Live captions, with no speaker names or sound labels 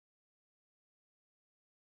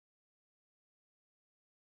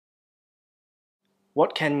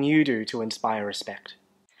What can you do to inspire respect?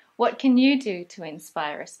 What can you do to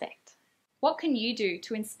inspire respect? What can you do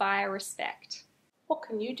to inspire respect? What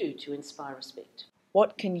can you do to inspire respect?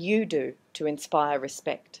 What can you do to inspire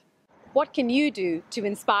respect? What can you do to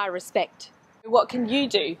inspire respect? What can you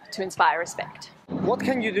do to inspire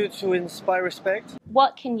respect?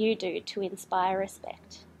 What can you do to inspire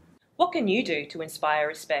respect? What can you do to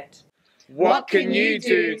inspire respect? What can you do to inspire respect? What can you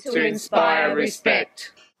do to inspire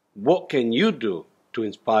respect? What can you do to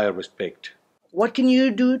inspire respect? What can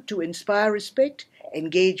you do to inspire respect?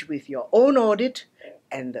 Engage with your own audit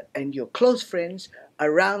and your close friends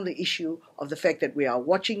around the issue of the fact that we are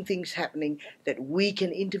watching things happening that we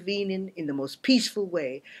can intervene in the most peaceful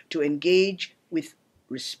way to engage with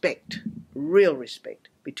respect, real respect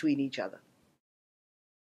between each other.